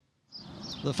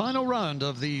The final round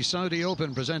of the Saudi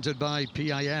Open presented by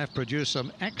PIF produced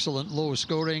some excellent low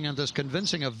scoring and as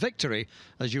convincing a victory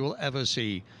as you will ever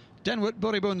see. Denwood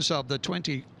Buribunsub, the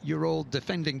 20-year-old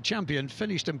defending champion,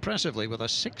 finished impressively with a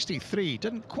 63.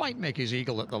 Didn't quite make his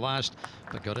eagle at the last,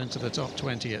 but got into the top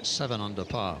 20 at 7 under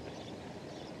par.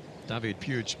 David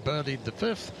Puig birdied the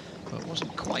fifth, but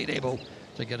wasn't quite able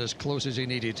to get as close as he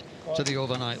needed to the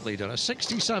overnight leader. A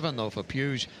 67 though for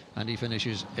Puig, and he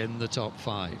finishes in the top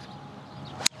 5.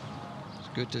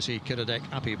 Good to see Kiradek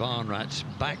Aphibarnrat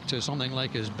back to something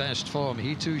like his best form.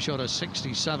 He too shot a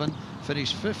 67,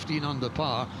 finished 15 under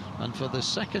par, and for the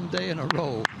second day in a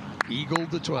row,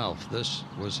 eagled the 12th. This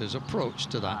was his approach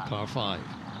to that par 5.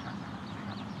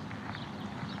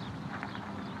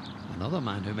 Another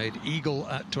man who made eagle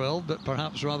at 12, but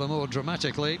perhaps rather more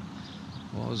dramatically,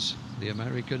 was the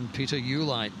American Peter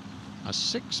Uihlein. A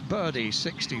 6 birdie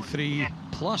 63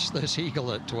 plus this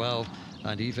eagle at 12,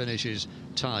 and he finishes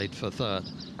tied for third.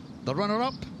 The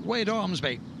runner-up, Wade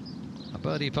Ormsby. A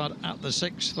birdie putt at the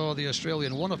 6th for the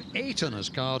Australian, one of 8 on his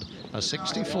card, a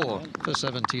 64 for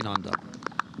 17 under.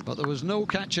 But there was no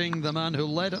catching the man who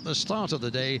led at the start of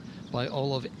the day by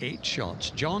all of 8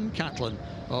 shots, John Catlin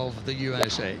of the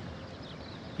USA.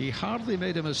 He hardly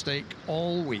made a mistake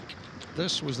all week.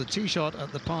 This was the tee shot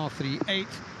at the par 3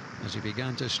 8th as he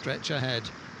began to stretch ahead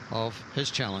of his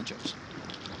challengers.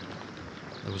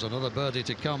 There was another birdie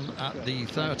to come at the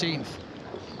 13th.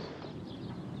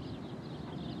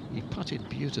 He putted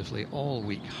beautifully all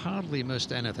week, hardly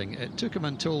missed anything. It took him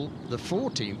until the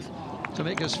 14th to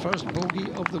make his first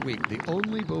bogey of the week, the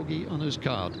only bogey on his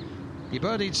card. He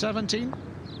birdied 17.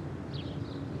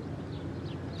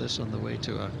 This on the way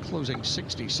to a closing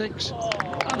 66.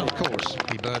 And of course,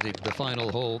 he birdied the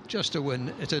final hole just to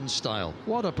win it in style.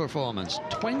 What a performance.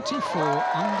 24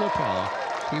 under par.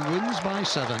 He wins by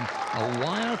 7, a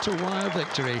wire-to-wire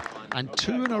victory, and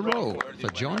 2 in a row for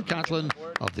John Catlin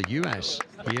of the US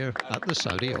here at the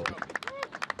Saudi Open.